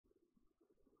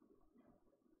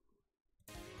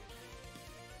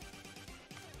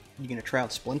You gonna try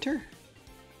out Splinter?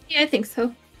 Yeah, I think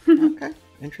so. Okay,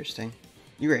 interesting.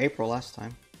 You were April last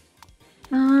time.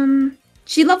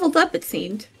 She leveled up, it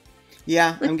seemed.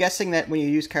 Yeah, I'm guessing that when you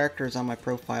use characters on my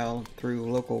profile through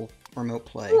local remote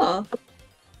play. Cool.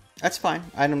 That's fine.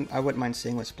 I wouldn't mind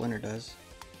seeing what Splinter does.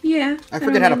 Yeah. I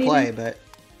forget how to play, but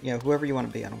you know, whoever you want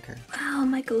to be, I don't care. Wow,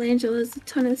 Michelangelo has a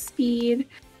ton of speed.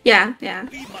 Yeah, yeah.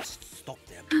 We must stop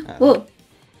them. Whoa.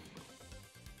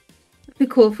 It'd be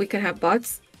cool if we could have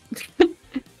bots.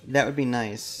 That would be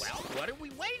nice. Well, what are we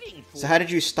waiting for? So how did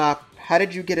you stop? How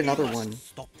did you get another one?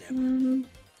 Stop them.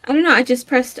 I don't know, I just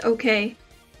pressed OK.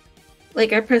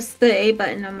 Like, I pressed the A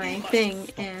button on my thing,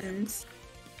 and...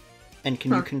 And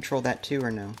can you control that too,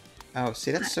 or no? Oh,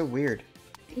 see, that's so weird.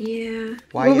 Yeah.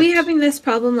 Why Were we having this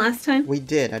problem last time? We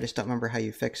did, I just don't remember how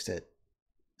you fixed it.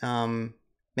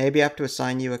 Maybe I have to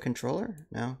assign you a controller?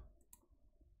 No?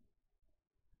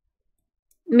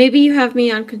 Maybe you have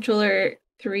me on controller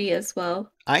 3 as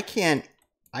well. I can't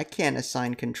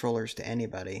assign controllers to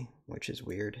anybody, which is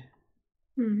weird.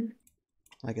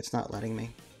 Like, it's not letting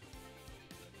me.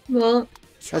 Well...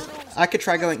 I could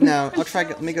try going... No, I'll try...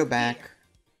 Let me go back.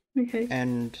 Okay.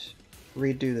 And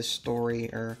redo the story,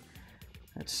 or...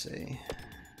 Let's see.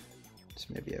 It's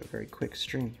maybe a very quick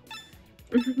stream.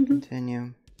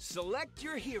 Continue. Select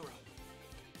your hero.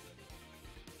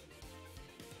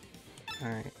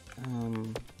 Alright,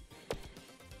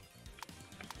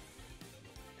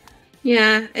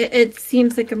 Yeah, it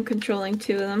seems like I'm controlling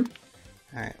 2 of them.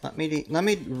 Alright, let me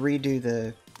redo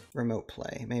the remote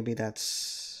play. Maybe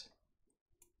that's...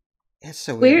 It's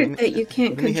so weird. Weird that you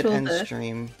can't control Let me hit the... end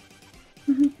stream.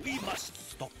 We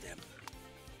must stop them.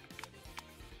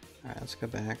 Alright, let's go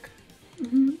back.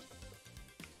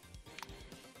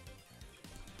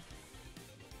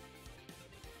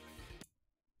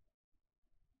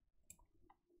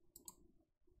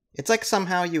 It's like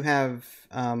somehow you have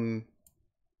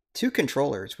 2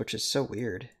 controllers, which is so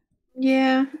weird.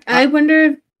 Yeah, I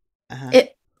wonder if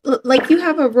like you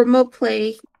have a remote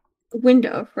play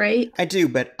window, right? I do,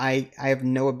 but I have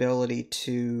no ability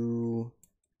to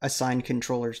assign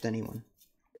controllers to anyone.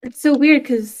 It's so weird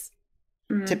because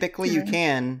typically you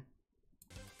can.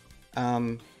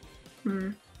 What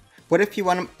if you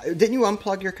want to? Didn't you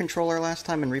unplug your controller last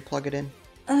time and replug it in?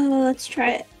 Let's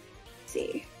try it. Let's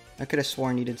see. I could have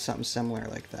sworn you did something similar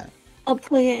like that. I'll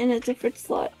plug it in a different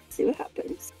slot. See what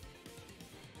happens.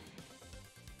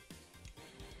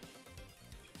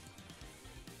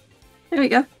 There we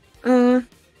go.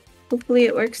 Hopefully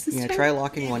it works this time. Yeah, try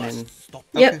locking one in. Okay,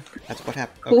 Yep. that's what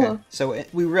happened. Cool. Okay, so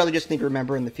we really just need to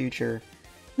remember in the future.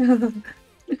 It's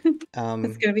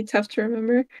gonna be tough to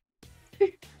remember.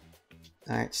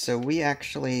 Alright, so we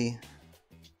actually...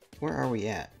 Where are we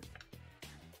at?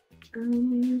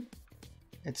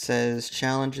 It says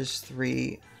challenges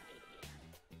 3.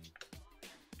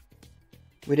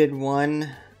 We did 1,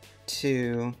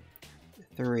 2,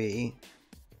 3.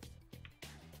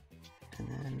 And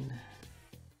then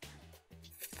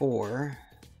 4,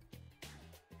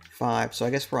 5. So I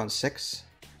guess we're on 6.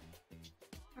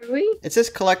 Are we? It says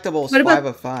collectibles 5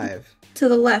 of 5. To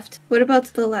the left. What about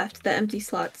to the left? The empty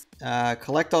slots.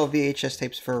 Collect all VHS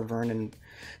tapes for Vernon.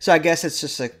 So I guess it's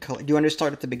just a... Do you want to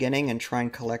start at the beginning and try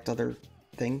and collect other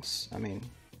things? I mean,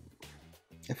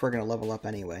 if we're going to level up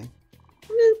anyway.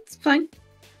 It's fine.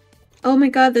 Oh my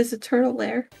god, there's a turtle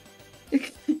there.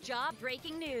 Job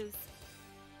breaking news.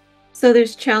 So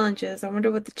there's challenges. I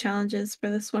wonder what the challenge is for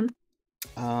this one.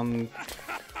 Good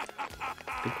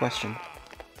question.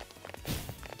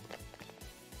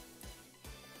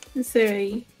 Is there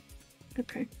a...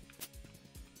 Okay.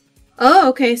 Oh,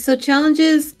 okay. So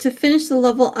challenges to finish the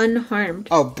level unharmed.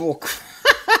 Oh, bull.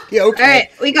 Yeah, okay.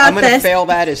 Alright, we got I'm gonna fail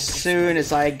that as soon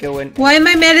as I go in. Why am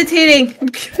I meditating?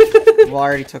 Well, I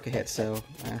already took a hit, so...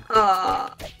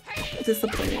 Aw.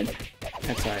 Disappointed.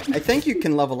 That's alright. I think you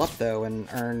can level up, though, and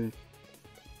earn...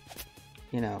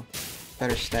 You know,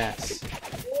 better stats.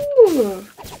 Ooh.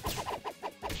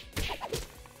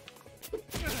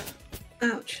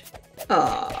 Ouch.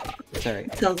 Aw. Sorry.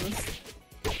 It tells us.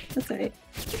 That's alright.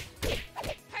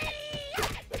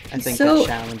 I think that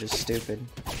challenge is stupid.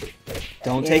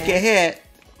 Don't take a hit!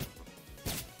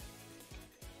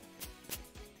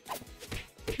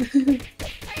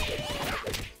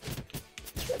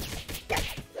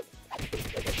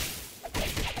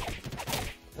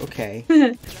 Okay.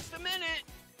 Just a minute.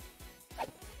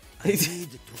 I need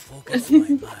to focus my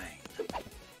mind.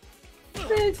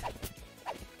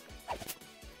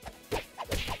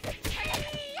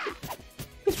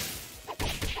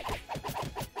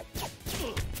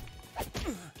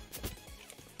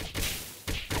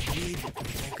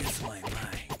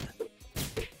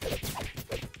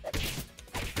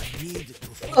 need to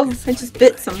Oh, focus I just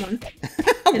bit someone.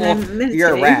 And Well, I'm meditating.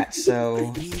 you're a rat,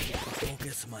 so... need to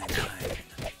focus my mind.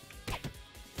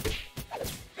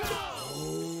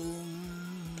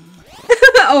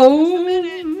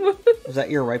 Oh. Was that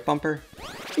your right bumper?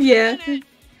 Yeah.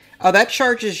 Oh, that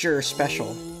charges your special.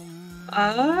 On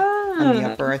the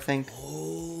Ah. upper, I think.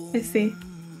 I see.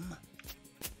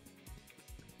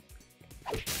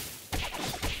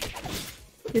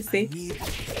 You see. Need to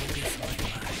focus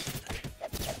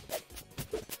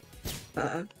my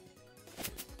mind.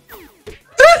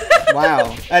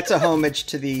 Wow, that's a homage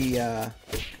to the Yeah.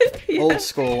 old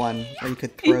school one, where you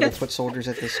could throw the foot soldiers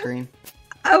at the screen.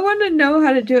 I want to know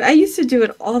how to do it. I used to do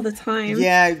it all the time.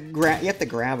 Yeah, you have to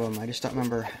grab them. I just don't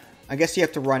remember. I guess you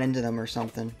have to run into them or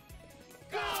something.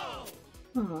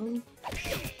 Oh.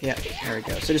 Yeah, there we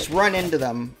go. So just run into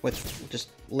them with just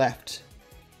left.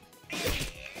 And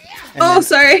Oh, then-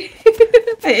 sorry.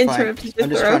 I fine. interrupted your I'm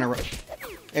just throw. trying to.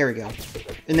 There we go.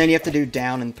 And then you have to do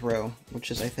down and throw,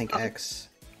 which is I think X.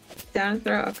 Down and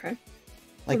throw. Okay.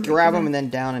 Like Oh my grab them goodness. and then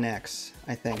down and X.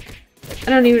 I think. I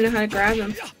don't even know how to grab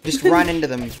them. Just run into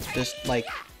them. Just like.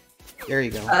 There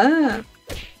you go. Ah.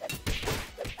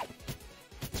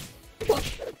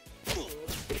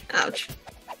 Ouch.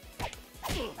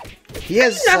 He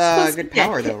has You're not supposed good to get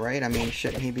power hit. though, right? I mean,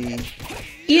 shouldn't he be?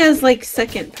 He has like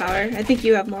second power. I think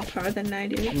you have more power than I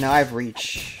do. No, I have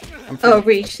reach. I'm Oh, pretty-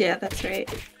 reach. Yeah, that's right.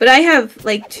 But I have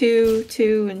like 2,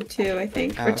 2, and 2, I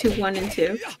think. Oh, Or 2, okay. 1, and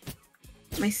 2.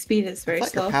 My speed is I very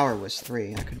thought your slow. power was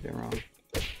 3. I could be wrong.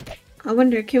 I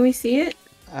wonder, can we see it?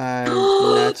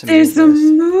 No, it's a There's move a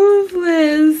list. move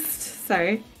list.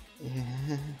 Sorry.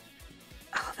 Yeah.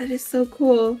 Oh, that is so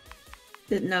cool.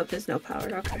 Nope, there's no power.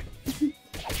 Okay.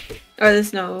 Or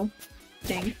there's no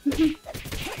thing.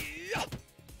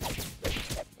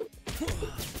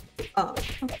 Oh.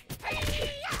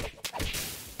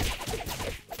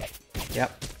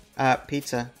 Yep.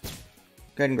 Pizza.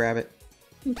 Go ahead and grab it.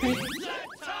 Okay.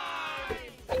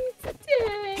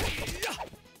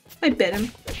 I bit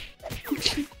him.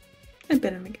 I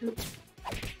bit him again.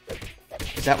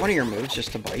 Is that one of your moves,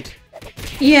 just to bite?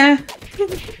 Yeah.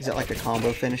 Is that like a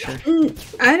combo finisher?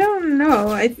 I don't know.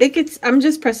 I think it's. I'm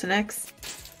just pressing X.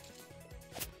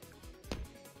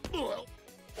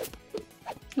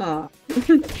 Oh.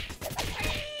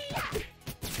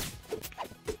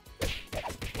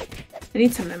 I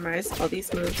need to memorize all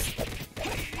these moves.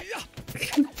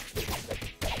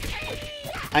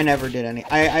 I never did any.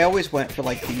 I always went for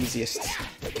like the easiest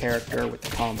character with the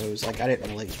combos. Like I didn't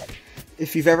really.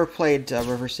 If you've ever played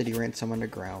River City Ransom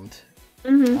Underground,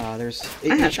 there's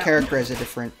I have each that character has a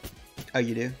different. Oh,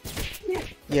 you do? Yeah.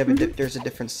 Yeah, but there's a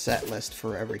different set list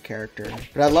for every character.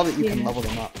 But I love that you can Yeah. level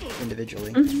them up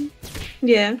individually.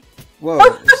 Yeah. Whoa,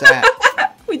 what's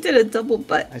that? We did a double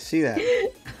butt. I see that.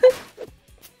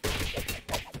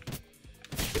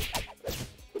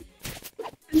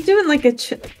 I'm doing like a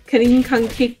Karin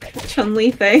Kanki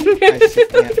Chun-Li thing. I see.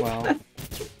 Yeah, well.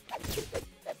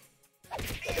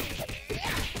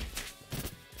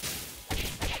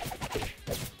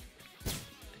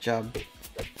 Good job.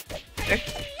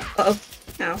 Uh-oh.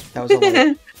 Ow. That was a lot.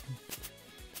 What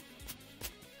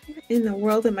in the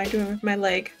world am I doing with my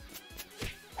leg?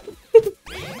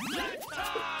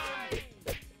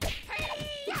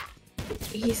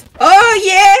 Oh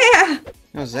yeah!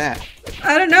 What was that?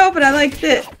 I don't know, but I liked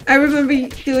it. I remember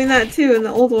doing that too in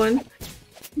the old one.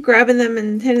 Grabbing them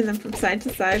and hitting them from side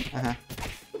to side. Uh-huh.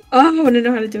 Oh, I want to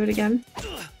know how to do it again.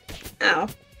 Ow.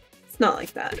 It's not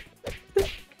like that.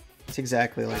 It's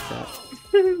exactly like that.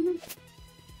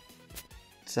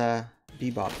 It's,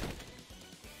 Bebop.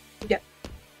 Yep.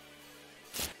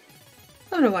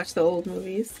 I want to watch the old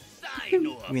movies.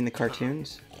 You mean the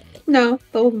cartoons? No,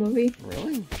 the old movie.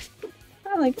 Really?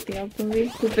 I like the old movie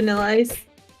with Vanilla Ice.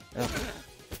 Ugh.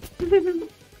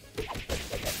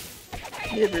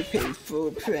 Never paid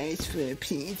full price for a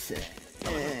pizza.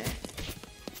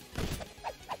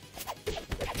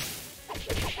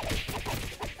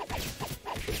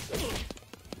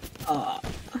 Oh.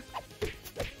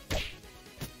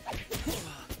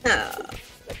 Oh.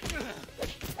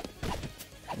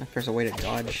 If there's a way to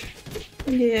dodge.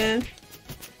 Yeah.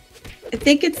 I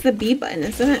think it's the B button,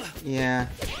 isn't it? Yeah.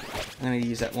 I'm gonna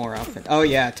use that more often. Oh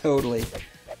yeah, totally.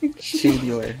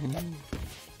 Tubular.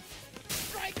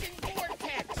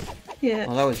 Yeah.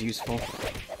 Well, that was useful.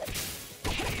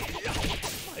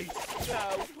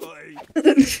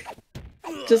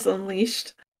 Just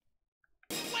unleashed.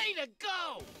 Way to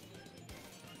go!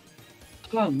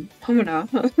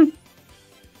 Hamana.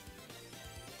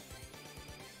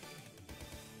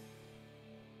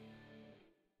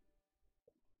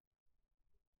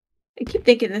 I keep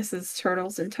thinking this is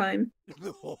Turtles in Time.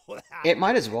 It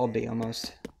might as well be,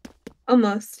 almost.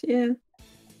 Almost, yeah.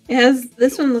 It has.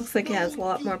 This one looks like it has a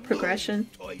lot more progression.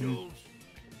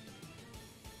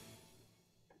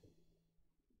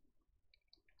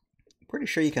 Pretty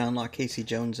sure you can unlock Casey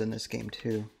Jones in this game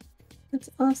too. That's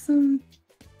awesome.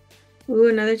 Ooh,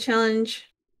 another challenge.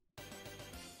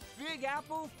 Big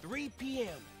Apple, 3 p.m.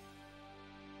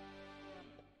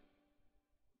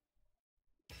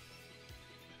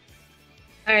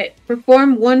 Alright,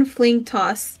 perform one fling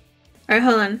toss. Alright,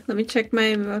 hold on. Let me check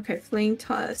my... Okay, fling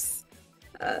toss.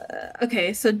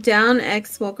 Okay, so down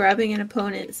X while grabbing an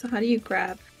opponent. So how do you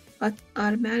grab?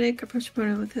 Automatic, approach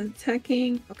opponent with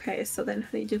attacking. Okay, so then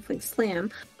how do you do fling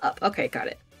slam? Up. Okay, got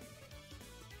it.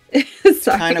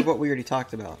 Sorry. Kind of what we already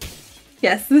talked about.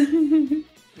 Yes.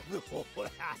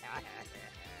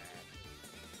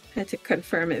 Had to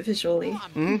confirm it visually.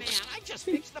 Mm-hmm.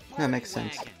 That makes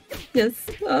sense. Yes.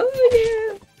 Oh,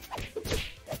 yeah.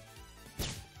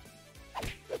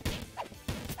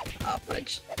 Oh,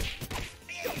 fudge.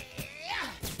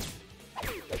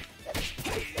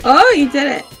 Oh, you did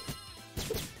it.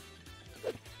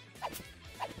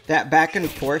 That back and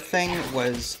forth thing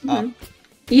was up.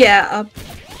 Yeah, up.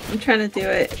 I'm trying to do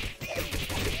it.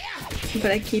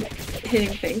 But I keep hitting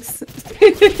things.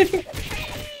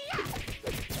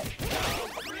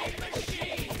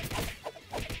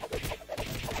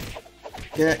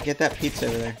 Get that pizza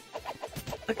over there.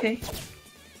 Okay.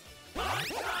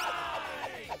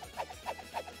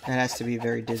 That has to be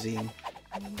very dizzying.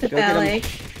 The Go get ballet. him.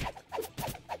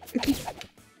 Okay.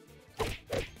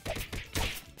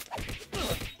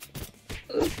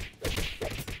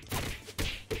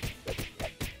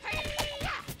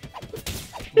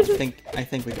 I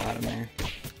think we got him there.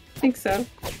 I think so.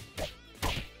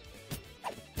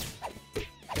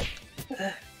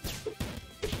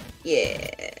 Yeah.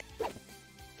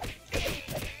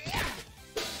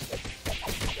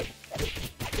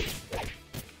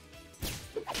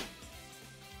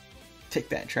 Take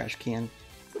that trash can.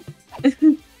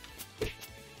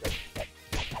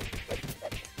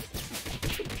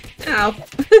 Ow.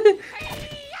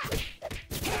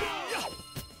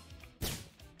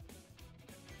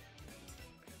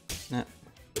 No.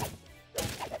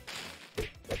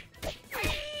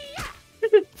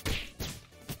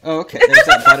 Oh, okay. There's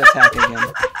that butt attack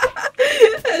again.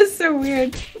 That's so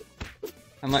weird.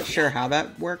 I'm not sure how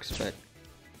that works, but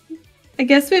I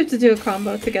guess we have to do a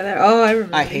combo together. Oh, I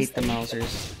remember. I these hate the things.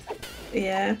 Mausers.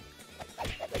 Yeah.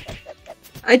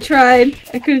 I tried.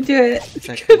 I couldn't do it. It's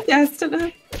I okay. couldn't fast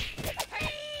enough.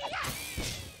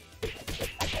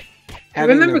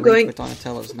 Having remember the going- with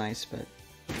Donatello's nice, but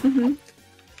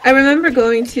I remember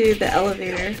going to the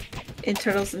elevator in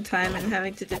Turtles in Time and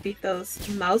having to defeat those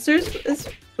Mausers. Is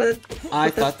what I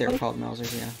what thought they that's were called? called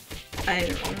Mausers, yeah. I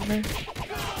don't remember.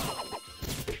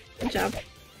 Good job.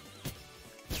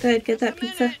 Go ahead, get that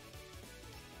pizza.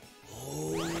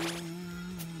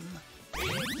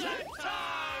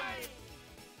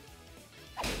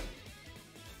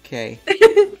 Okay.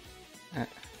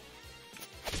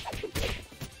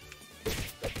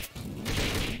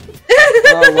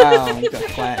 Oh wow, you got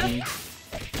flattened.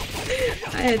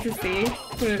 I had to see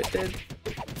what it did.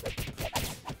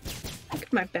 Look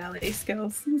at my ballet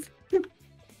skills.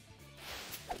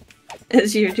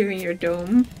 As you're doing your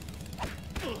dome.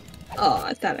 Oh,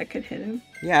 I thought I could hit him.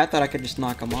 Yeah, I thought I could just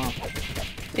knock him off.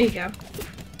 There you go.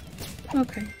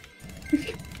 Okay.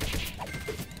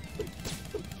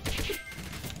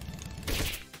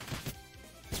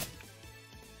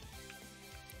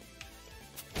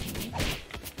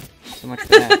 So much for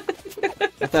that.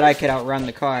 I thought I could outrun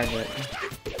the car, but...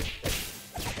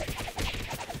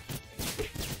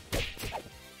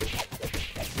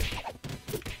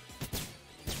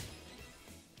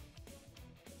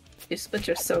 Your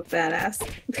Splinter's so badass.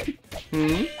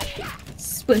 Hmm?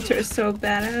 Splinter's so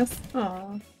badass.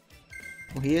 Aw.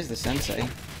 Well, he is the sensei.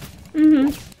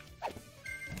 Mm-hmm.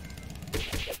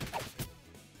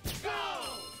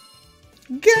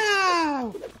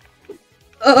 Go!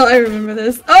 Oh, I remember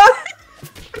this. Oh!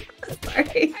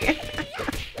 Sorry.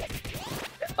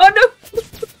 Oh no!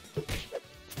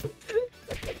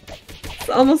 It's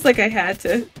almost like I had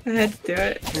to. I had to do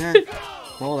it. Yeah.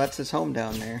 Well, that's his home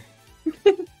down there.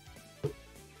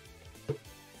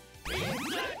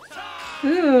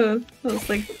 Ooh, that was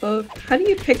like both. How do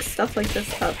you pick stuff like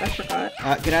this up? I forgot.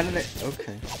 Get out of there.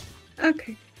 Okay.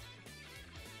 Okay.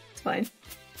 It's fine.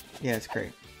 Yeah, it's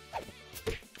great.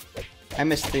 I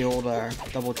missed the old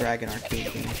Double Dragon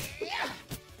arcade game.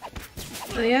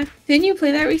 Oh yeah? Didn't you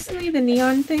play that recently? The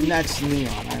neon thing? That's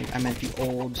Neon. I meant the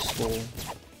old school.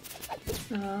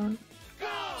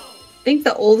 I think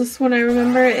the oldest one I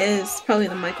remember is probably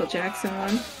the Michael Jackson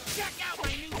one.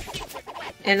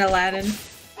 And Aladdin.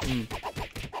 Mm.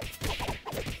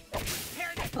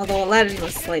 Although Aladdin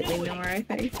was slightly newer, I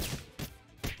think.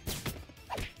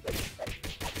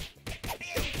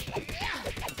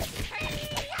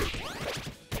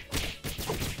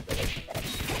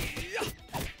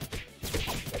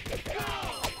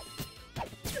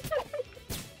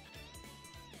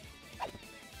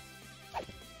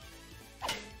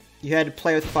 You had to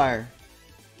play with fire.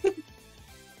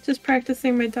 Just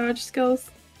practicing my dodge skills.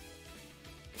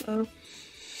 Oh.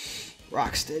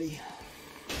 Rocksteady.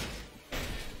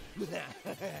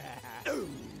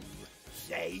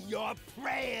 Say your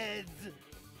prayers.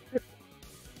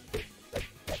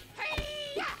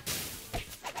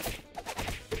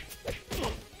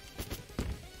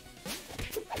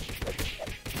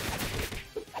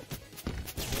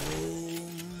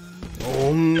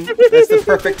 That's the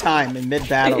perfect time in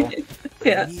mid-battle.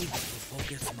 Yeah.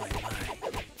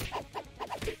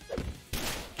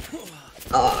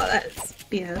 Oh, that's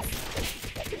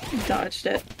BS. Dodged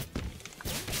it.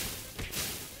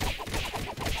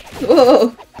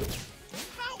 Whoa!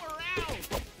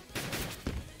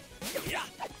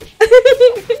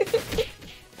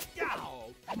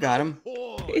 Got him.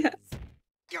 Yes.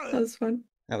 That was fun.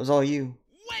 That was all you.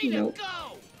 Nope.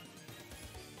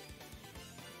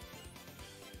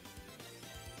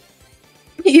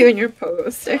 You and your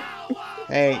pogo stick.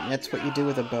 Hey, that's what you do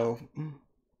with a bow.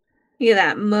 Look at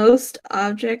that. Most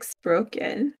objects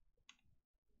broken.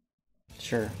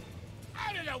 Sure.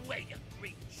 Out of the way, you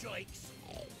green joinks.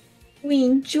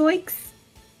 Green joinks.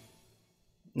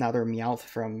 Now they're Meowth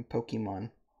from Pokemon.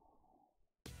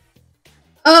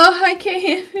 Oh, hi,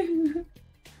 Kane.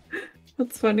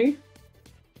 That's funny.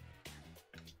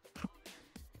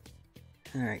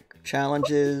 Alright,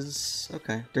 challenges.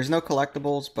 Okay, there's no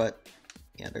collectibles, but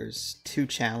yeah, there's 2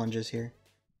 challenges here.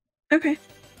 Okay.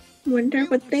 Wonder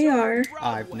what they are.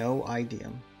 I have no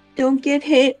idea. Don't get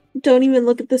hit. Don't even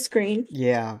look at the screen.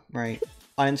 Yeah, right.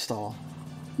 Uninstall.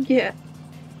 Yeah.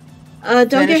 Don't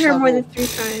Finish get hurt more level. than 3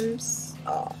 times.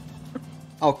 Oh.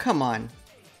 Oh, come on.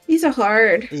 These are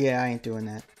hard. Yeah, I ain't doing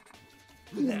that.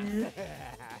 Yeah.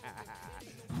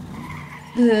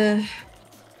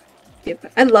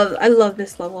 Yep. I love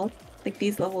this level. Like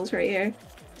these levels right here.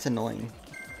 It's annoying.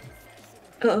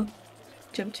 Uh oh.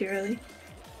 Jumped too early.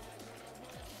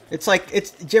 It's like,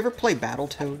 did you ever play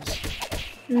Battletoads?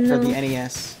 No. For the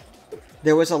NES?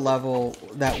 There was a level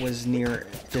that was near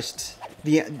just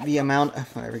the amount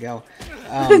of, there we go.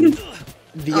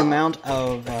 The amount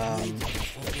of, I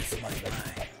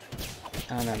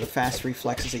don't know, the fast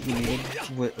reflexes that you need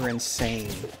were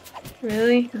insane.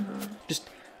 Really? Oh. Just,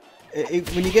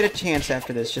 when you get a chance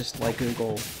after this, just like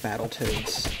Google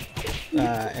Battletoads,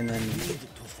 and then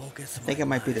I think it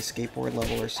might be the skateboard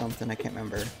level or something, I can't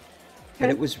remember. But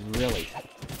it was really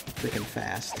freaking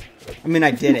fast. I mean,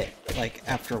 I did it, like,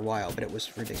 after a while, but it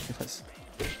was ridiculous.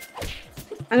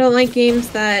 I don't like games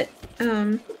that,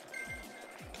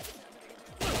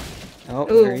 Oh,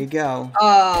 Ooh. there you go.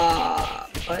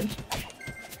 Fudge.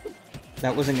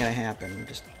 That wasn't gonna happen, I'm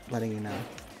just letting you know.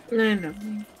 I know. It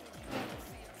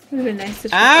would have been nice to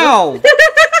try. Ow!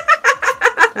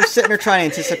 We're sitting there trying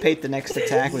to anticipate the next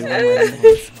attack. We won't let him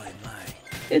hit.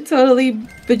 It totally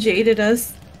bejaded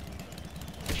us.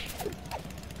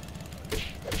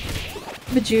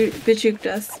 Bejuked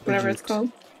us, whatever it's Bejuked.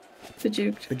 called.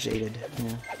 Bejuked. Jaded,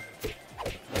 yeah.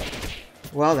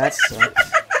 Well, that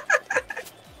sucks.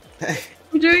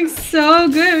 We're doing so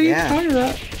good. What are you Yeah. talking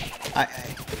about?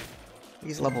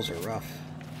 These levels are rough.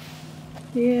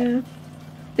 Yeah.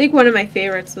 I think one of my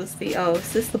favorites was the, oh,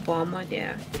 is this the bomb one?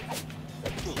 Yeah.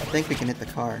 I think we can hit the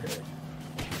car.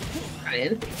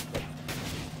 Ryan.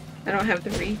 I don't have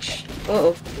the reach.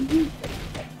 Uh oh.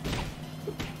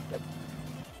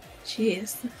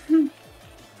 Jeez.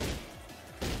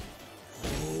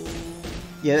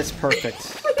 Yeah, that's perfect.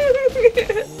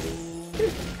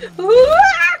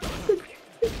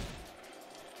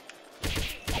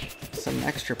 Some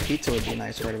extra pizza would be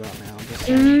nice right about now. Just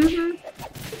saying.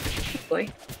 Boy.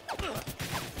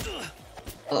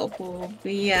 Oh,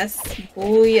 yes.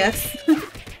 Oh, yes.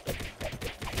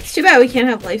 It's too bad we can't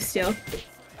have lifesteal.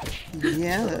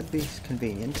 Yeah, that'd be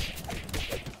convenient.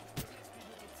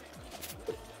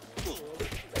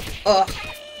 Oh.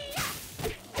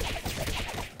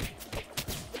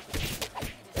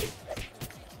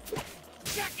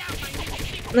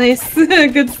 Nice.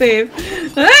 Good save.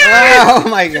 Oh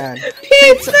my god.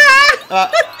 Pizza!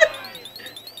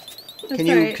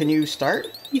 Can you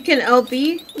start? You can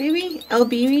LB, maybe?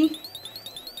 LB me?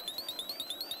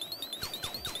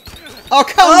 Oh,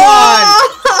 come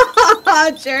on!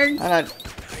 Aw, jerk.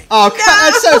 Oh, God,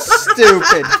 that's so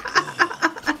stupid.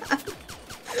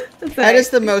 That is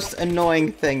the most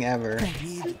annoying thing ever.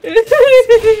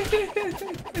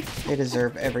 They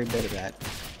deserve every bit of that.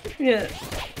 Yeah.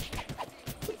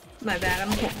 My bad,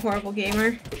 I'm a horrible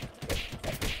gamer.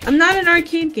 I'm not an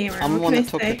arcade gamer. I'm the what one can that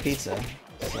I took say? the pizza.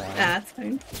 So. Ah, that's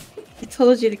fine. I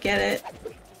told you to get it.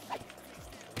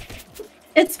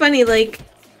 It's funny, like,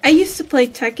 I used to play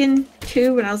Tekken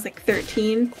 2 when I was like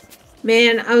 13.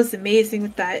 Man, I was amazing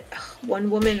with that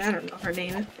one woman. I don't know her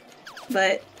name.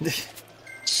 But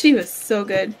she was so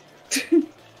good.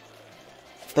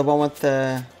 The one with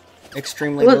the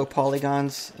extremely low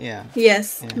polygons? Yeah.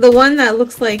 Yes, Yeah. the one that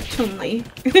looks like Chun-Li.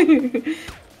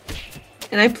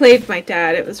 And I played with my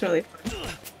dad. It was really fun.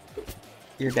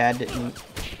 Your dad didn't,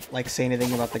 like, say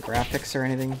anything about the graphics or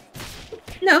anything?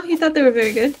 No, he thought they were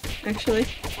very good, actually.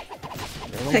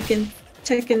 Really?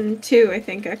 Tekken 2, I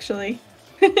think, actually.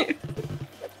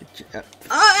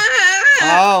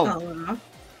 Oh!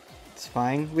 It's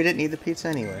fine. We didn't need the pizza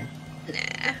anyway.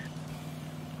 Nah.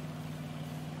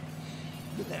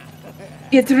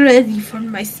 Get ready for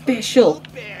my special.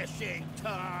 Bashing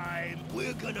time.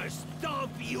 We're gonna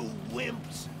stomp you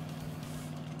wimps.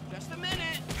 Just a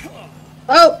minute.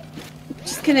 Oh!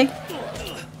 Just kidding.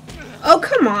 Oh,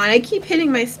 come on. I keep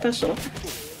hitting my special.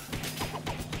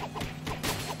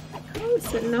 How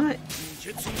is it not?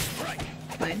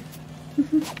 Fine.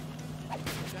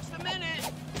 Just a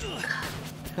minute.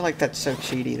 I feel like that's so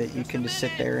cheaty that you can just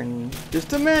sit there and...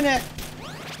 Just a minute!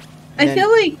 I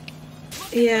feel like...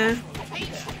 Yeah.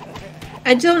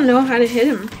 I don't know how to hit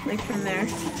him, like, from there.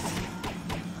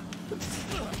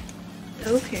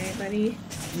 Okay, buddy.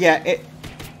 Yeah, it...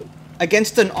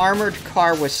 Against an armored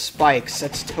car with spikes,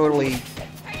 that's totally...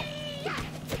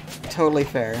 Totally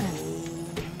fair.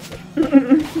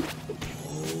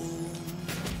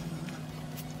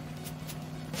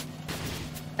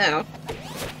 Ow.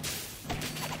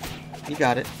 You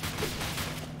got it.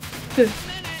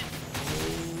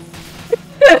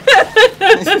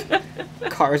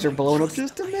 Cars are blowing up.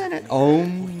 Just a minute. Oh.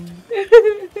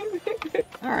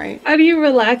 Alright. How do you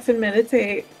relax and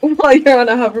meditate while you're on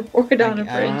a hoverboard on a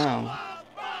I don't bridge? know.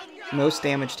 Most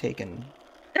damage taken.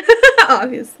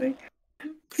 Obviously.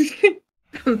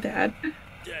 I'm bad.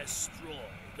 Destroy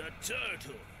the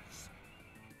turtles.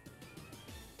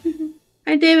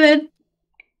 Hi, David.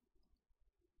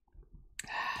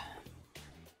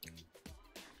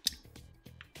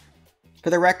 For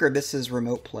the record, this is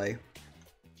remote play.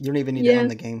 You don't even need to own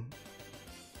the game.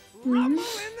 Rumble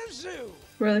in the zoo.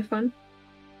 Really fun.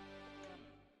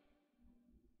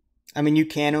 I mean, you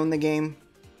can own the game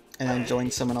and then join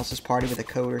someone else's party with a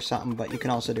code or something, but you can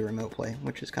also do remote play,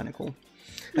 which is kind of cool.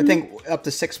 I think up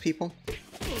to 6 people.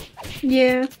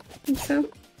 Yeah, I think so.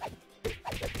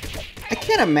 I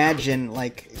can't imagine,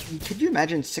 like, could you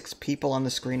imagine 6 people on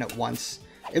the screen at once?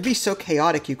 It'd be so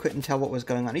chaotic you couldn't tell what was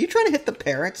going on. Are you trying to hit the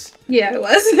parrots? Yeah, it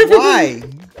was. Why?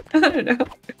 I don't know.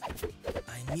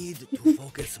 I need to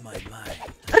focus my mind.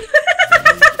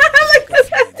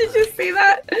 Did you see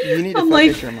that? You need to I'm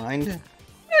focus your mind.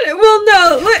 Well,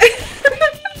 no.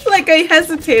 Like, I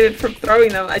hesitated from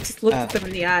throwing them. I just looked at them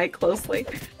in the eye closely.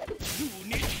 You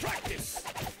need practice.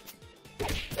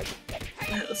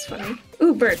 That was funny.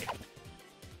 Ooh, bird.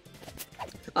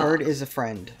 The bird is a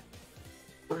friend.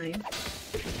 Fine.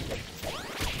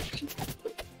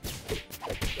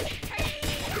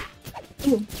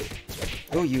 Ooh.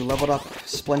 Oh, you leveled up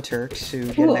Splinter to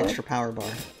get an extra power bar.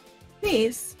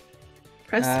 Nice.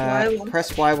 Press Y.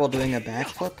 Press Y while doing a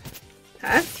backflip.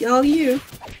 That's all you.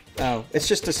 Oh, it's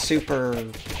just a super,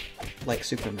 like,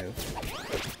 super move.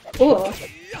 Cool.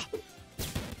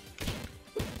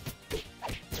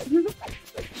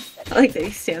 I like that he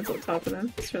stands on top of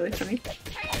them. It's really funny.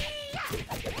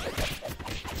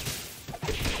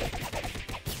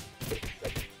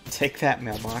 Take that,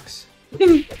 mailbox.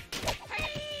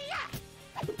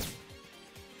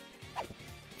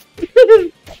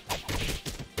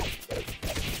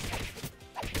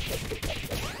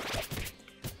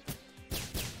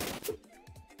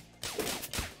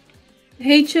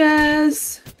 Hey,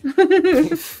 Chaz!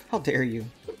 How dare you?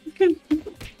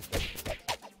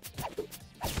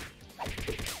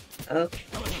 Oh.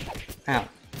 Ow.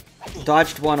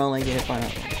 Dodged one, only get hit by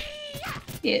another.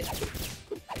 Yeah.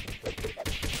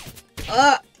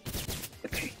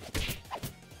 Okay.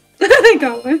 I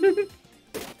got one. Good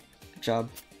job.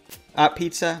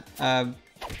 Pizza.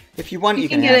 If you want, you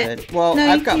can get have it. Well, No,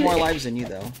 I've you got can more get it. lives than you,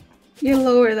 though. You're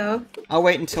lower, though. I'll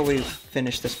wait until we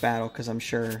finish this battle, because I'm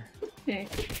sure Okay.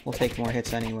 we'll take more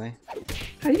hits anyway.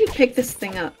 How do you pick this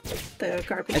thing up? The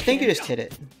garbage I think you can? just hit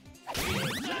it.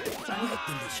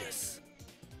 Delicious.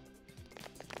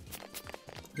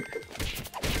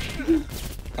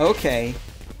 Okay.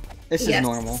 This is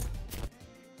normal.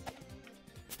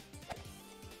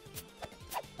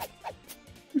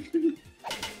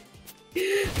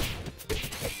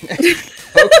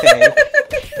 Okay.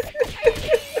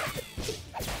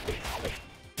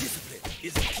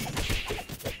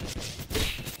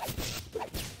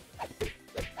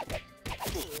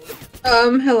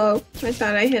 Hello. I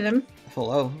thought I hit him.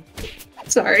 Hello.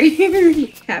 Sorry.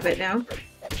 Have it now.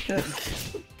 Ugh.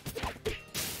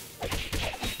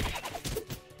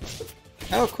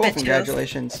 Oh, cool. Bet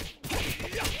Congratulations.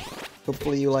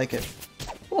 Hopefully you like it.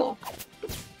 Cool.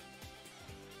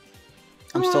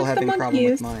 I'm still having a problem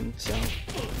with mine, so...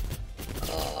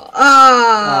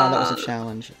 Oh, that was a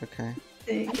challenge. Okay.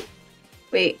 Dang.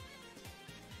 Wait.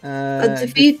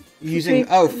 Defeat... Using...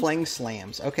 Oh, fling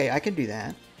slams. Okay, I can do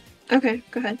that. Okay,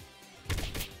 go ahead.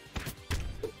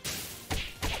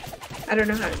 I don't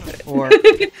know how to do it. Or...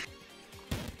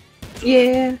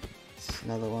 Yeah. It's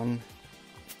another one.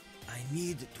 I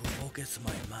need to focus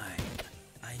my mind.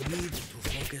 I need to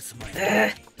focus my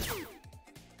mind.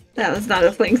 That was not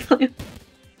a fling slam.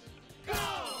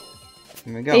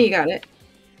 Here we go. Hey, you got it.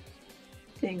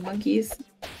 Dang monkeys.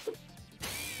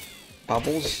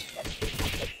 Bubbles.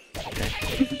 Okay.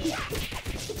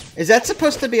 Is that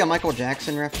supposed to be a Michael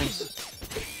Jackson reference?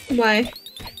 Why?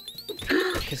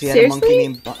 Because he had a monkey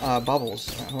named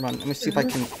Bubbles. Hold on, let me see if I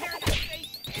can...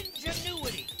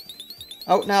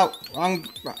 Oh, no! Wrong...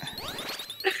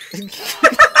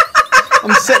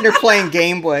 I'm sitting there playing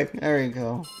Game Boy. There we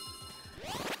go.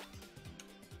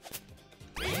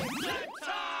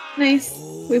 Nice.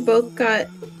 We both got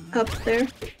up there.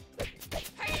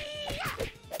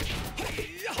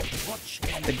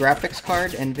 The graphics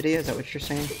card, NVIDIA, is that what you're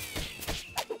saying?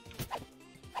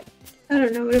 I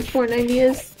don't know what a 490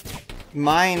 is.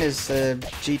 Mine is the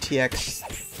GTX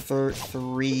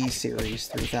 3 series,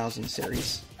 3000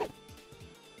 series.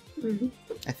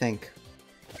 I think.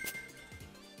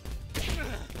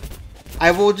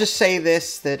 I will just say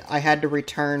this, that I had to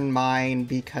return mine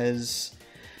because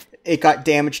it got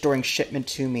damaged during shipment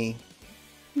to me.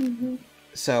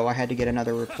 So I had to get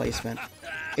another replacement.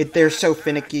 They're so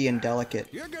finicky and delicate.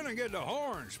 You're gonna get the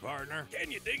horns, partner.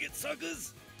 Can you dig it,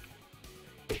 suckers?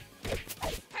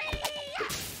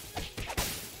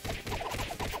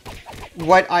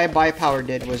 What iBuyPower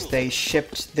did was they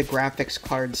shipped the graphics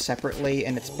card separately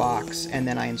in its box, and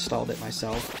then I installed it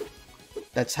myself.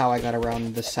 That's how I got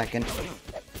around the second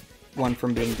one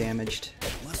from being damaged.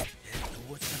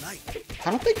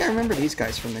 I don't think I remember these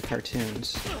guys from the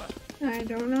cartoons. I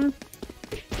don't know.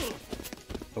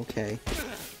 Okay.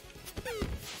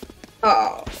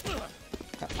 Oh.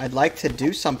 I'd like to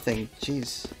do something.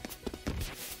 Jeez.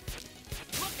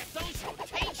 Look at those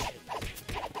rotations.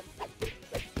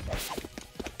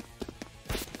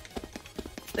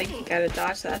 Like you gotta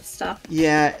dodge that stuff.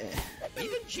 Yeah.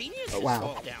 Even geniuses Wow.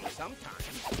 fall down sometimes.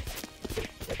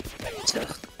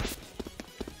 Ugh.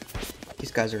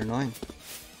 These guys are annoying.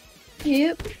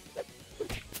 Yep.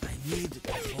 I need to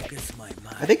focus my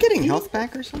mind. Are they getting health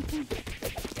back or something?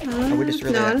 Or are we just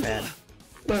really no, that bad?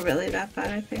 We're really that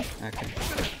bad, I think. Okay.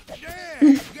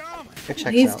 Damn, It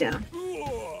checks He's out. down.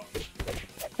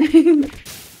 I'm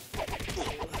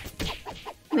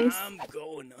Nice.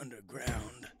 going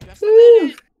underground. Just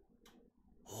Woo.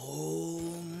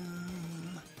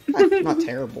 Not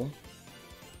terrible.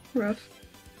 Rough.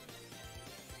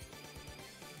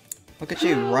 Look at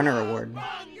you, Runner Award.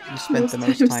 You spent the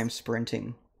most time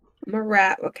sprinting. I'm a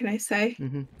rat, what can I say?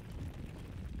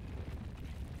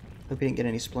 Hope you didn't get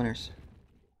any splinters.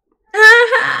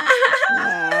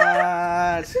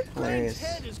 That's hilarious.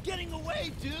 head is getting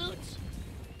away, dudes.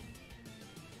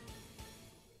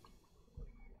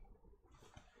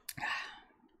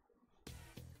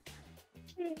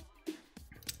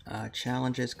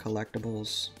 Challenges,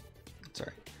 collectibles.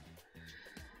 Sorry.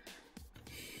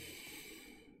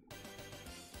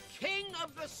 King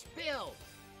of the spill.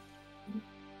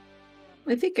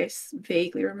 I think I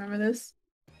vaguely remember this.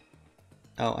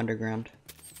 Oh, underground.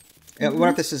 Yeah, what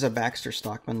if this is a Baxter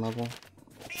Stockman level?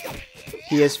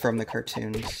 He is from the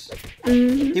cartoons.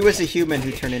 He was a human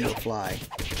who turned into a fly.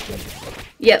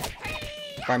 Yep.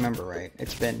 If I remember right.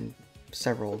 It's been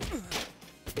several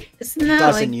Isn't that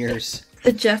dozen like years.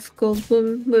 the Jeff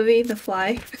Goldblum movie, The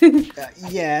Fly?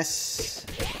 Yes.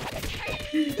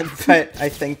 But I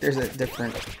think there's a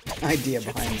different idea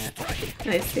behind that.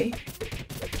 I see.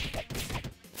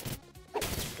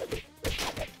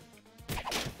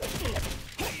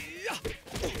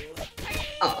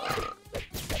 Aw.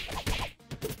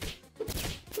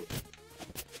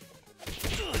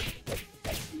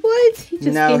 What? He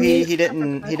just No, gave me he a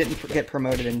didn't uppercut. he didn't get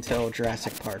promoted until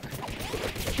Jurassic Park.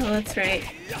 Oh, that's right.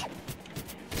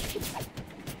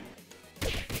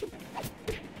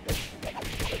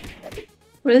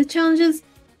 What are the challenges?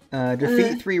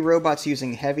 Defeat 3 robots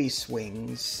using heavy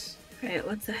swings. Right,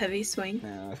 what's a heavy swing?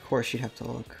 Of course you'd have to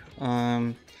look.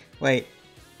 Wait.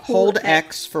 Hold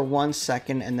X for 1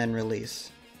 second and then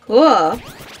release. Cool. Oh.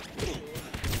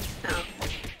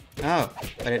 Oh,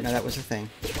 I didn't know that was a thing.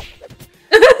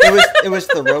 it was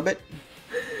the robot.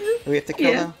 Do we have to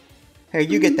kill though? Here,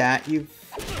 you get that. You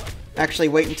actually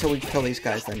wait until we kill these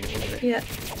guys, then you will get it. Yeah.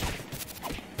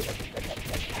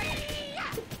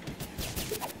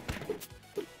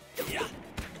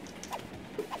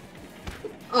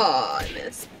 Oh, I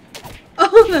missed.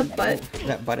 Oh, that butt.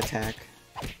 That butt attack.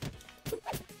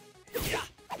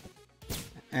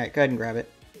 Alright, go ahead and grab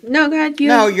it. No, God, you.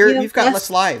 No, you've got less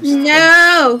lives.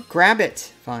 No! Grab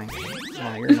it. Fine.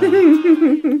 No, you're not.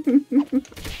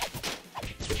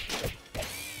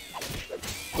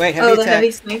 Wait, heavy attack. The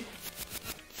heavy swing.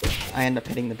 I end up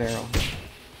hitting the barrel.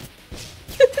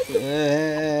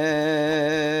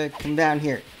 Come down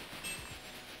here.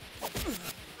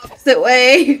 Opposite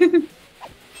way.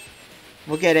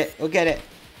 We'll get it. We'll get it.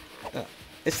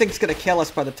 This thing's gonna kill us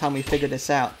by the time we figure this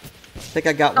out. I think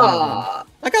I got one of them.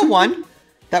 I got one.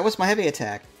 That was my heavy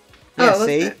attack. Yeah,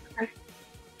 see?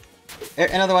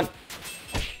 Another one.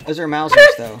 Those are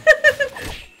Mausers, though.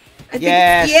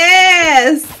 Yes!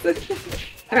 Yes!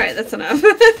 Alright, that's enough.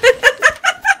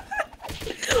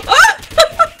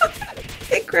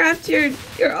 It grabbed your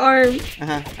arm.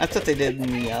 That's what they did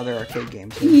in the other arcade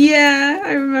games. Yeah,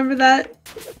 I remember that.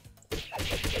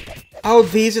 Oh,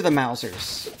 these are the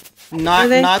Mausers. Not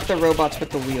the robots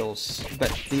with the wheels,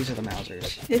 but these are the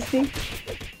Mausers. Is he?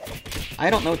 I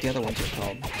don't know what the other ones are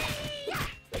called.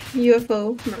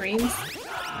 UFO Marines.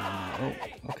 Oh,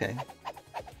 okay.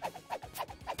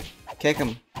 Kick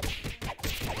him.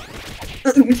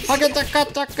 It's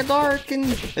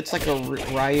like a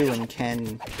Ryu and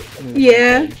Ken movie.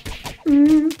 Yeah.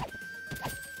 Mm.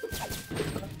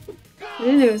 I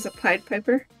didn't know it was a Pied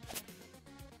Piper.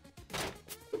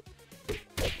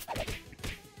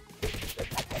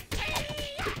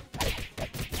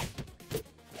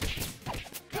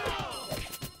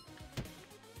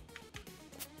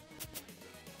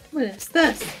 What is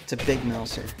this? It's a big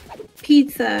Mouser.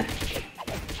 Pizza.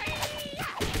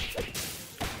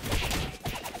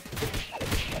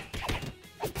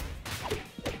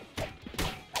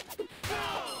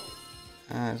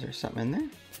 Is there something in there?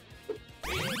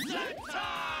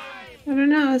 I don't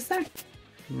know, is there?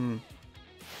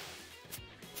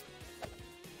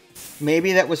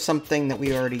 Maybe that was something that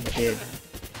we already did.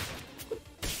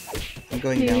 I'm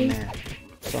going down there,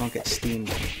 so I don't get steamed.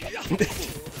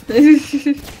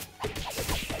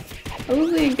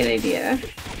 Probably a good idea.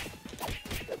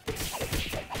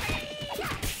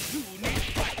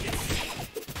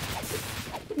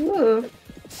 Ooh.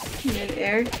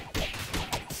 Mid-air.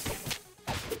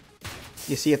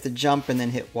 You see, you have to jump and then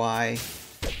hit Y.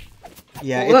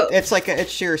 Yeah, it's like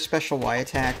it's your special Y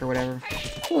attack or whatever.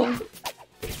 Cool. I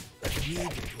need to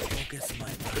focus my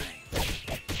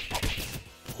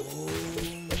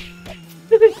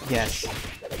mind. Yes.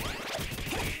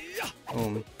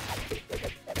 Boom.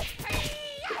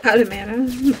 Out of mana.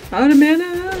 Out of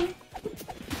mana.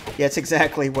 Yeah, it's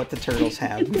exactly what the turtles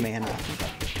have, mana.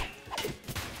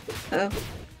 Oh.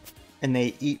 And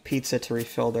they eat pizza to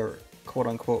refill their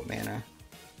quote-unquote mana.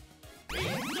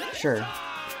 Sure.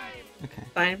 Okay.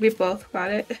 Fine, we both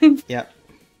got it. Yep.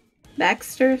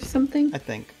 Baxter something? I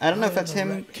think. I don't know if that's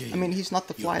him. I mean, he's not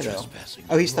the fly, though.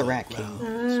 Oh, he's the Rat King.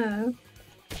 Ah.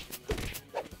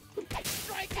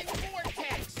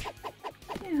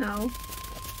 Ow.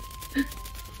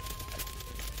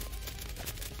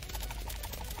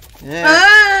 Yeah.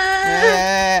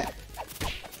 Ah!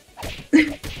 Yeah.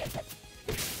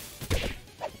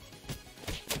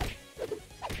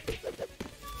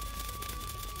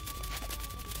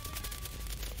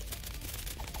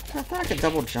 I thought I could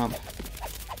double jump.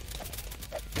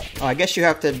 Oh, I guess you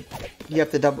have to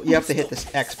hit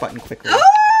this X button quickly.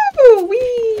 Oh,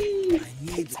 wee!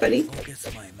 Thanks, buddy.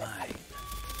 Focus my mind.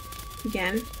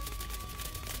 Again.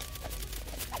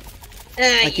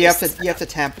 Like you have to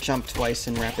tap jump twice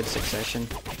in rapid succession.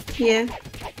 Yeah.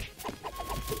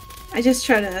 I just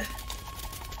try to.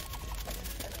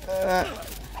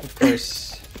 Of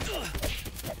course.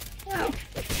 Wow.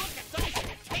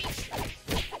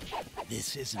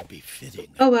 This isn't befitting.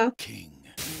 Oh wow. King.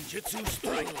 Ninjutsu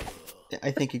strike.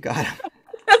 I think you got him.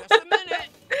 Just a minute.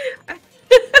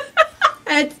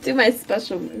 I had to do my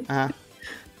special move.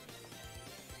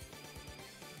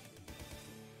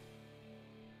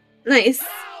 Nice.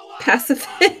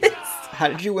 Pacifist. How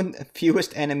did you win the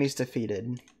fewest enemies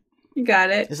defeated? You got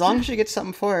it. As long as you get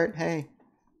something for it, hey.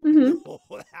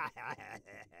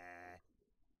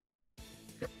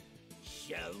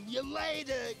 Show you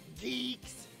later,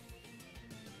 geeks.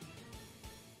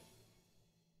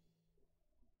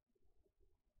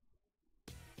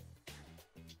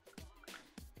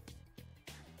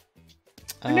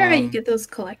 I wonder how you get those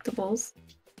collectibles.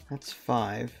 That's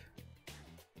 5.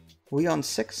 We on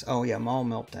 6? Oh yeah, Mall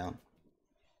Meltdown.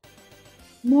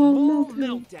 Mall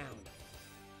Meltdown.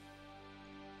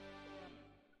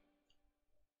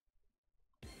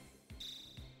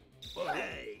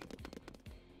 Hey.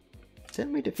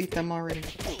 Didn't we defeat them already?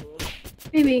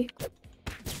 Maybe.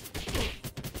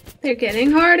 They're getting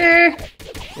harder.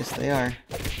 Yes, they are.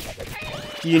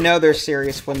 You know they're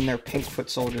serious when they're pink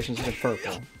foot soldiers instead of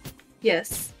purple.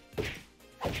 Yes.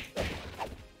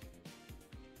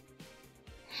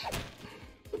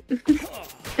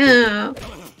 Oh,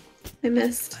 I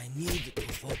missed. I need to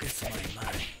focus my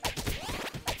mind.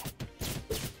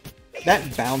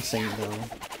 That bouncing though.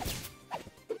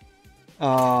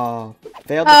 Oh,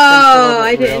 failed Oh, the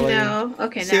I didn't really. know.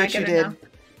 Okay, See now I what you gotta did. know.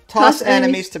 Toss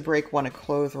enemies to break one, a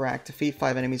clothes rack. Defeat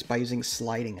 5 enemies by using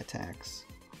sliding attacks.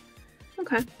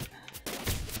 Okay.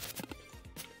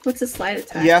 What's a slide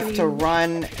attack? You have to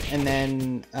run and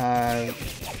then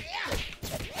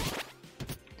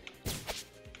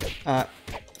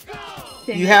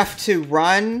you have to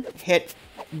run, hit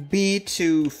B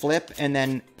to flip, and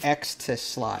then X to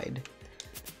slide.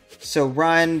 So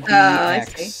run, B,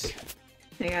 X. I see.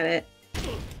 I got it.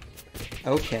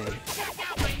 Okay.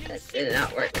 That did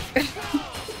not work.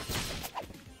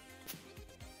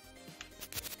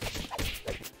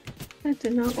 That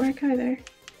did not work either.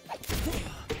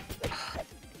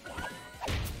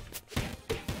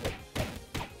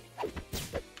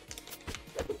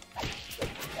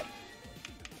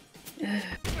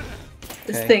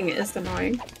 This Okay. thing is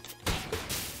annoying. I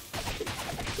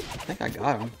think I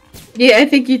got him. Yeah, I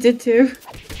think you did too.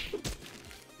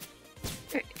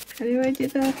 Alright, how do I do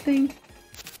that thing?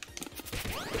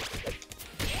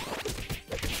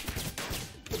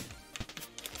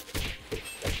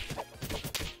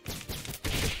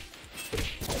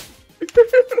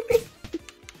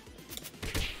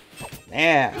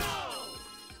 Yeah.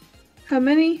 How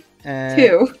many?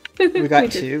 2. 2. We got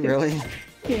did 2, really?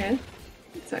 Yeah.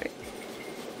 Sorry.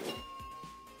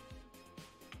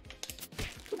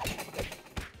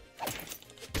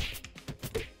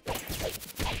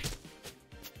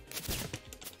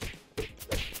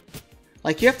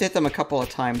 Like, you have to hit them a couple of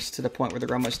times to the point where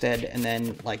they're almost dead, and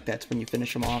then, like, that's when you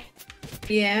finish them off.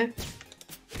 Yeah.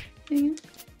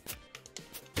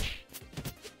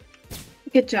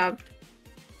 Good job.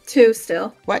 2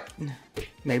 still. What?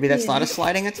 Maybe that's not a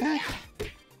sliding attack?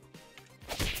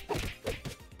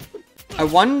 I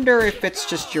wonder if it's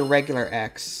just your regular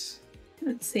X.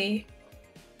 Let's see.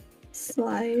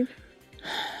 Slide.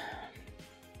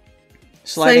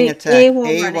 Sliding attack. A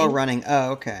while while running.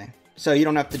 Oh, okay. So you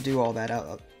don't have to do all that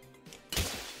out.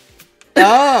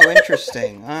 Oh,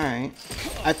 interesting. Alright.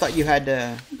 I thought you had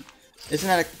to... Isn't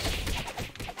that a...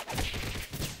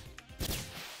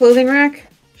 Clothing rack?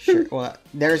 Sure. Well,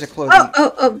 there's a clothing...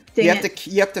 Oh, dang you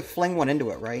it. have to fling one into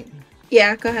it, right?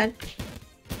 Yeah, go ahead.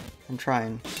 I'm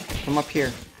trying. Come up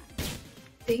here.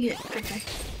 Dang it. Okay.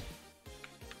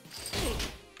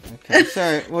 Okay,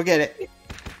 sorry. We'll get it.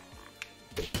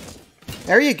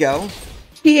 There you go.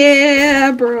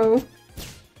 Yeah, bro.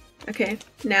 Okay,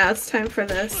 now it's time for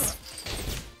this.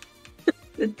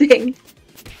 The thing.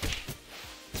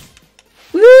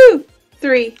 Woo!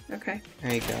 3. Okay.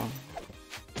 There you go.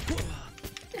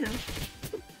 Ow.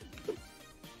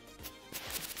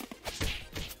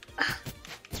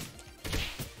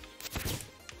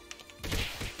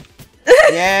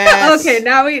 Yes! Okay,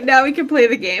 now we can play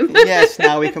the game. Yes,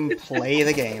 now we can play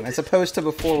the game, as opposed to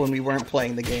before when we weren't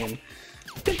playing the game.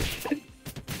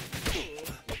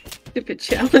 Stupid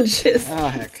challenges. Oh,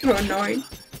 heck. So annoying.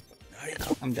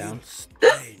 I'm down.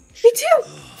 Me too!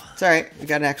 It's alright, we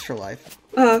got an extra life.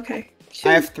 Oh, okay.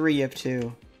 I have 3, you have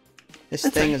 2. This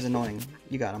That's thing fine. is annoying.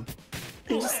 You got him.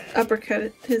 I just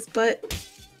uppercut his butt.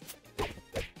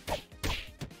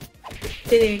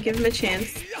 Didn't even give him a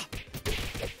chance.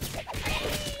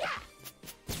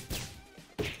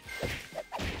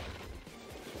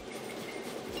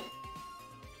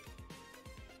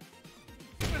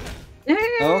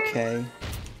 Okay.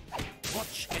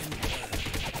 Watch and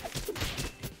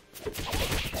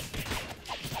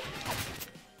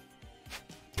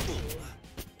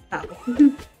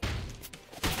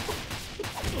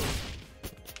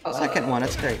Oh. Second one,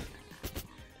 that's great.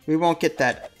 We won't get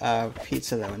that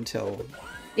pizza though until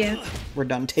Yeah. we're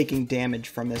done taking damage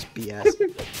from this BS.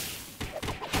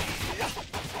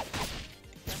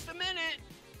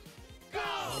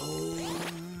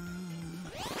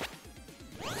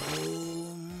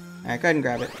 go ahead and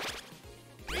grab it.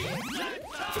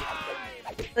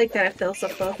 I like that it fills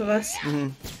up both of us. Mm-hmm.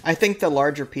 I think the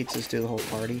larger pizzas do the whole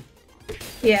party.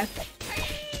 Yeah.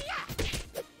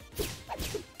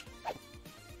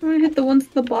 I'm gonna hit the ones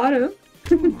at the bottom.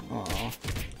 Aww.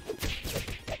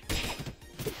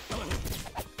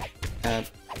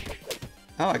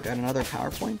 Oh, I got another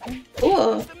PowerPoint thing?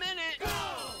 Cool.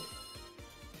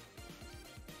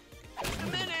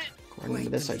 According to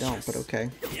this, I don't, but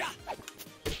okay.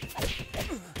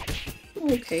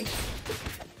 Okay.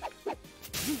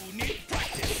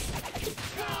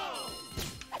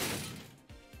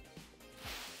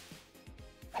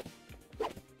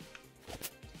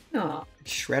 Aw.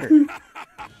 Shredder.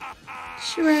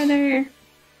 Shredder.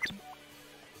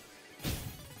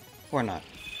 Or not.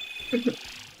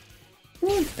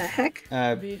 What the heck?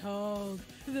 Behold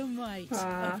the might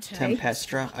of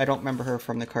Tempestra. I don't remember her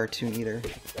from the cartoon either.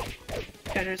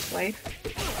 Shredder's wife.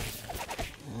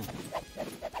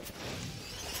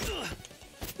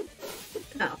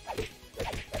 Oh.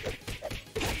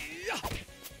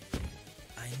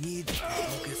 I need to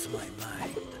focus my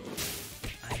mind.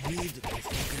 I need to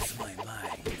focus my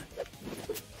mind.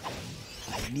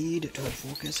 I need to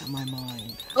focus on my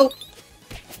mind. Oh!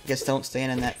 Guess don't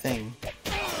stand in that thing.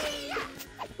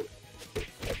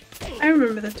 I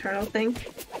remember the turtle thing.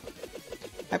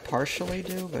 I partially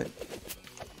do, but...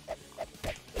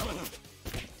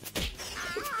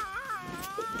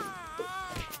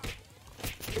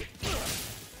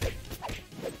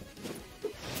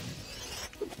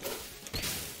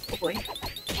 Oh boy.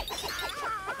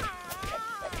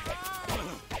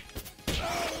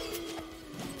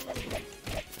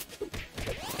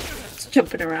 Just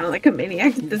jumping around like a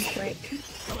maniac at this point.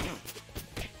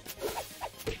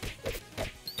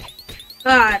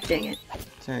 Ah, dang it.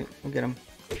 It's alright, we'll get him.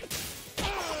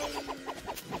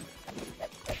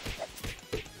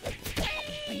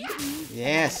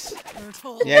 Yes!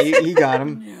 Yeah, you got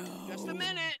him. Just a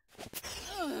minute.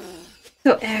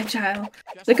 So agile.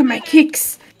 Look at my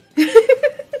kicks. It's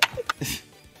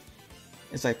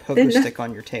like pogo stick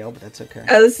on your tail, but that's okay.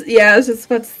 I was just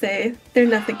about to say, they're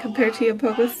nothing compared to your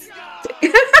pogo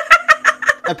stick.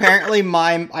 Apparently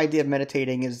my idea of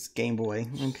meditating is Game Boy.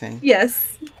 Okay.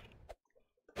 Yes.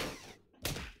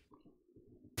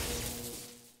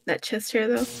 That chest hair,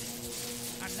 though.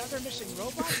 Another missing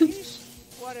robot piece?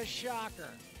 What a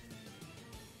shocker.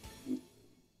 I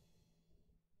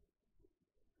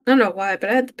don't know why, but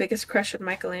I had the biggest crush on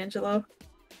Michelangelo.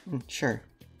 Sure.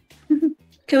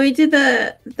 Can we do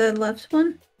the left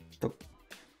one? Nope.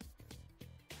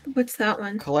 What's that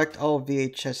one? Collect all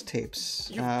VHS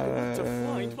tapes. You want to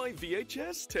find my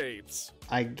VHS tapes.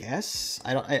 I guess.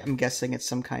 I'm guessing it's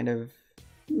some kind of...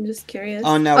 I'm just curious.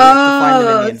 Oh no, we have to find them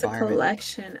in the it's environment. a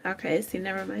collection. Okay, see,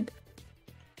 never mind.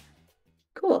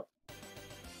 Cool.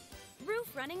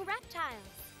 Roof running reptiles.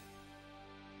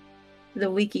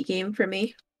 The wiki game for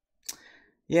me.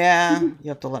 Yeah, you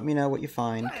have to let me know what you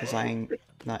find, because I ain't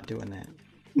not doing that.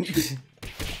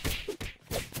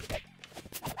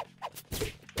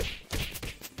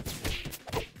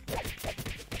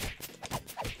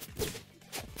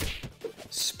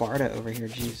 Sparta over here,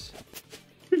 jeez.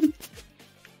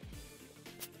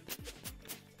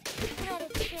 What a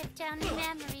trip down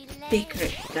memory lane.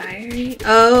 Secret diary.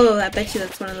 Oh, I bet you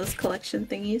that's one of those collection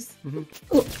thingies. Mm-hmm.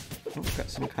 Oh, Oh, got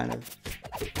some kind of...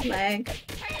 lag.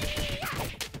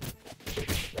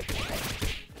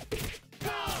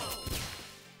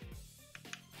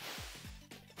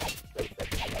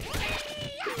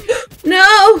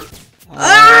 No!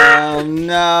 Oh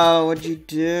no, what'd you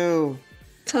do?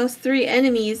 Toss 3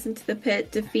 enemies into the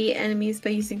pit. Defeat enemies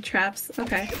by using traps.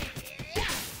 Okay.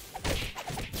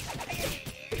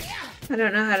 I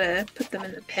don't know how to put them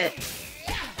in the pit.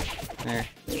 There.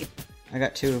 Wait. I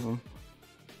got 2 of them.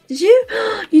 Did you?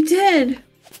 You did!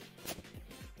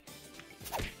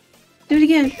 Do it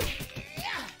again.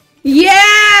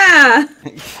 Yeah!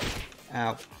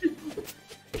 Ow.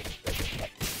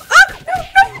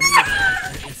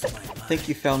 I think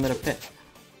you fell into the pit.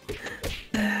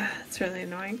 That's really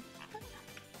annoying.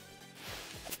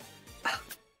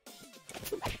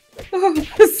 Oh,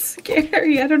 that's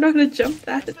scary. I don't know how to jump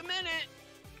that. Just a minute.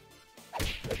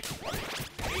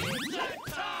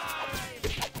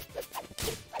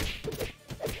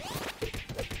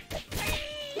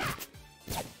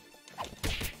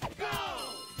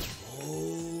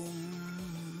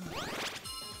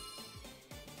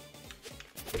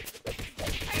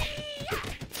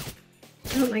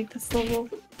 I don't like this level.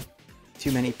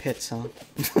 Too many pits, huh?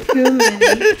 Too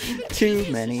many. Too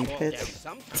many pits.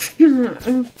 Oh,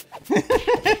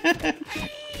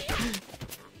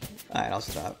 Alright, I'll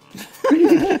stop.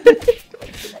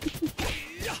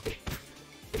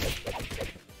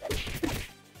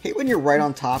 you're right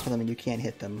on top of them and you can't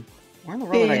hit them. Where in the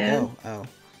world did I go? Oh.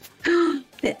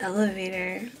 The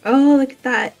elevator. Oh, look at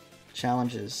that.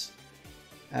 Challenges.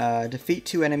 Defeat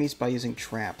 2 enemies by using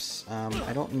traps.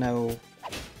 I don't know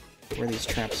where these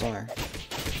traps are.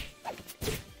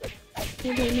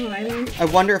 I don't know either. I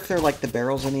wonder if they're like the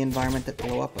barrels in the environment that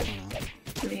blow up. I don't know.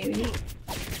 Maybe.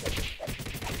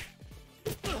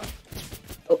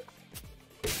 Oh,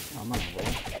 I'm on a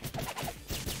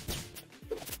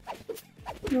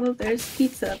roll. Well, there's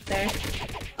pizza up there.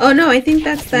 Oh no, I think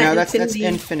that's that. No, that's infinity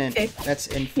infinite. kick. That's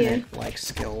infinite, like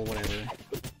skill, whatever.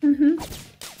 Mm-hmm.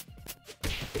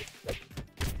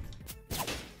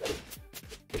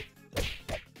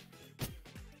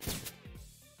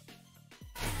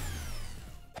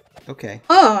 Okay,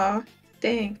 Oh,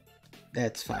 dang.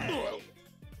 that's fine.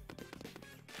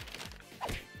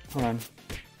 Hold on.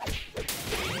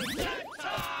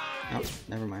 Oh,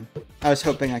 never mind. I was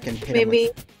hoping I can hit him Maybe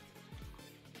with...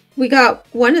 we got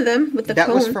one of them with the That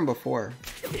cone. was from before.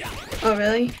 Oh,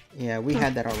 really? Yeah, we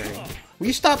had that already. Will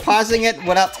you stop pausing it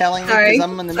without telling me? Sorry. Because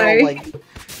I'm in the middle of, like...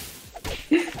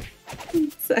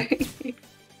 Sorry.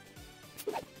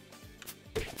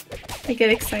 I get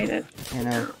excited. You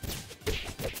know...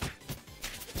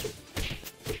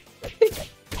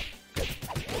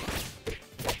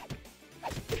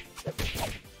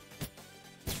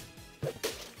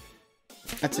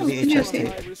 That's a VHS okay. tape.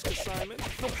 High-risk assignment,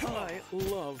 but I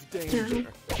love danger.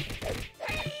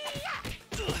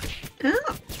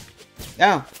 Oh.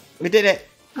 Oh, we did it!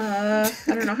 I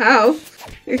don't know how.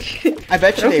 I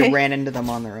bet you Okay. they ran into them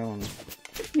on their own.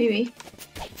 Maybe.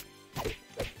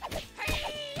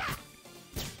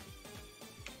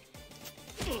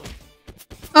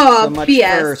 Oh, So much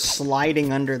BS. for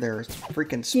sliding under their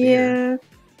freaking spear.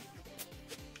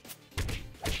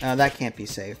 Yeah. That can't be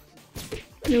safe.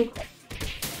 Nope.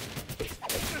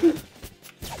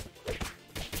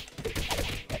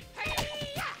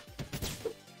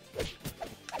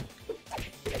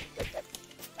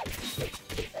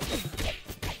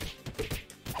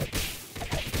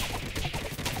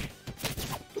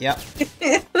 Yep.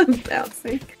 I'm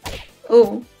bouncing.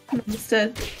 Oh, I'm almost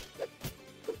dead.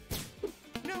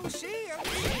 No shield.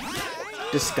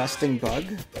 Disgusting bug.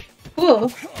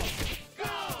 Cool.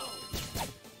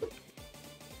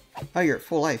 Oh, you're at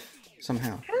full life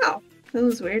somehow. Ow. That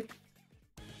was weird.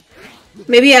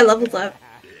 Maybe I leveled up.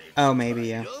 Oh, maybe,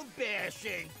 yeah. No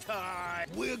bashing time.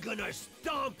 We're gonna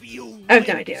stomp you. I have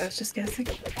no idea. I was just guessing.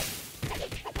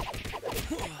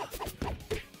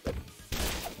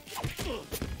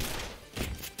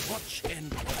 Watch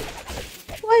and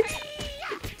What?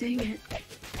 Dang it.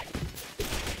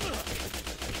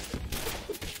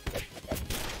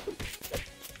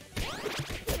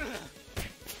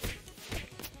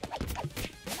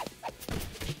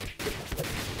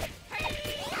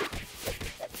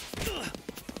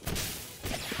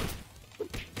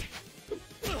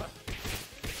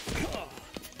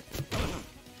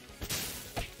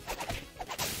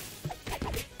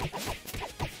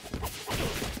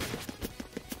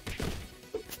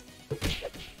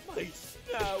 my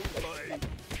snout, my.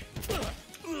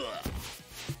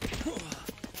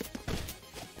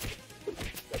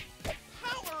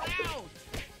 Power out.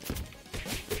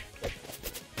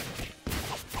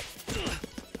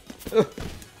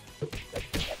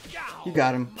 You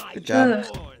got him. Good job.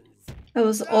 Ugh. That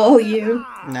was all you.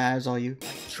 Nah, it was all you.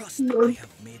 Trust I have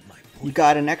made my point. You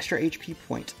got an extra HP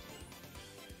point.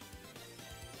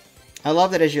 I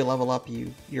love that as you level up,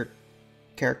 your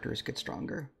characters get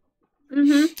stronger.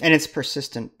 Mm-hmm. And it's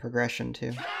persistent progression,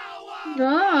 too.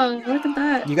 Oh, look at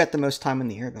that. You got the most time in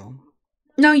the air, though.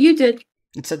 No, you did.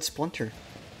 It said Splinter.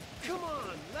 Come on.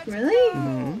 Let's Really?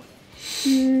 hmm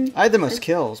Mm. I had the most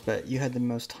kills, but you had the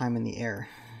most time in the air.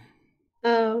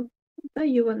 Oh, I thought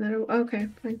you won that. Okay,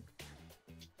 fine.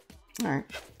 Alright.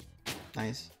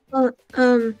 Nice. Well,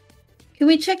 can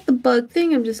we check the bug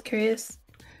thing? I'm just curious.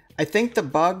 I think the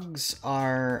bugs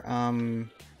are,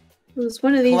 It was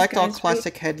one of these collect all guys, right?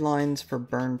 classic headlines for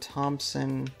Burn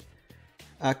Thompson.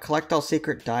 Collect all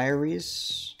secret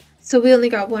diaries. So we only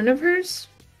got one of hers?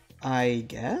 I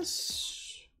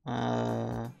guess.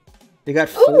 We got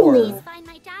 4. Ooh. Find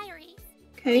my diary.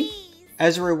 Okay. Please.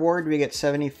 As a reward, we get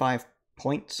 75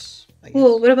 points. I guess.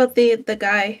 Cool. What about the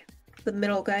guy? The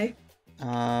middle guy?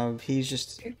 He's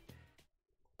just.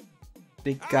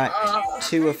 We got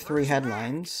 2 of 3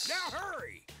 headlines, Now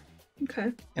hurry.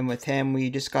 Okay. and with him, we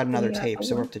just got another Yeah, tape,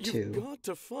 so we're one. up to You've 2. got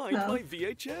to find Oh. my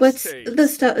VHS What's tapes. the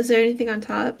stuff? Is there anything on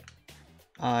top?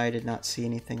 I did not see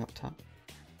anything up top.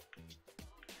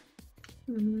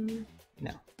 Mm,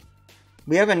 No.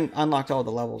 We haven't unlocked all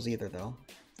the levels either, though.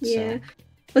 yeah.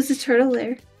 What's the turtle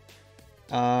there?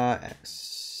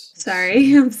 X.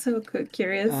 Sorry, I'm so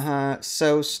curious.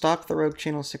 So stop the rogue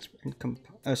channel 6.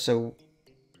 So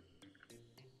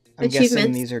I'm guessing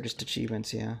Achievements. these are just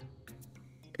achievements. Yeah.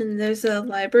 And there's a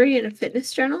library and a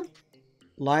fitness journal.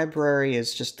 Library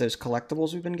is just those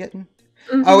collectibles we've been getting.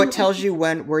 Mm-hmm. Oh, it tells you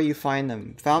where you find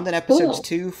them. Found in episodes Cool.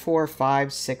 2, 4,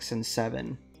 5, 6, and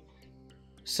 7.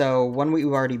 So one we've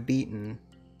already beaten.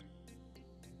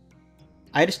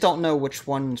 I just don't know which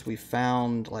ones we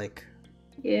found, like,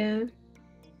 Yeah.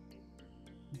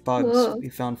 bugs. Whoa. We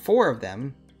found 4 of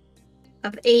them.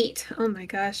 Of 8. Oh my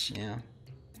gosh. Yeah.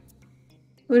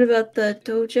 What about the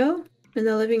dojo in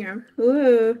the living room?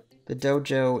 Ooh. The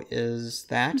dojo is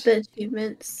that. The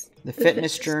achievements. The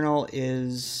fitness journal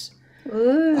is...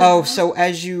 Ooh. Oh, so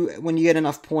when you get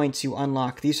enough points, you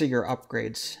unlock... These are your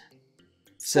upgrades.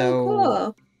 So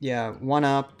cool. Yeah, 1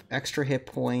 up, extra hit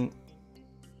point.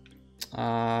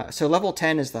 So level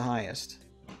 10 is the highest.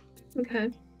 Okay.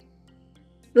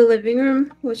 The living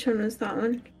room? Which one was that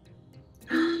one?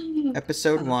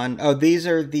 Episode 1. Oh, these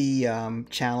are the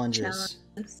challenges.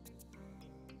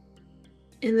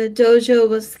 And the dojo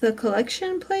was the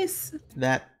collection place?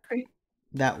 That Right.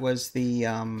 that was the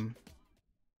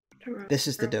this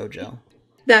is the dojo.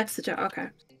 That's the dojo. Okay.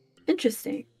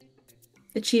 Interesting.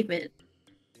 Achievement.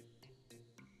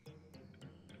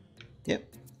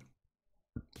 Yep.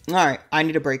 Alright, I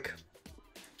need a break.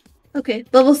 Okay.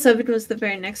 Level 7 was the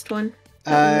very next one.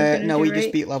 No, we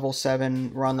just beat level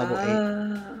 7. We're on level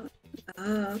 8.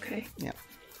 Oh, okay. Yeah.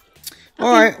 Okay.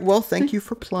 Alright, well, thank you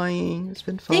for playing. It's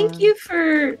been fun. Thank you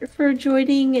for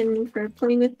joining and for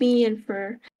playing with me and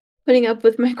for putting up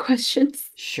with my questions.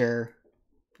 Sure.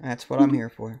 That's what I'm here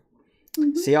for.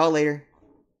 Mhm. See y'all later.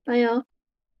 Bye, y'all.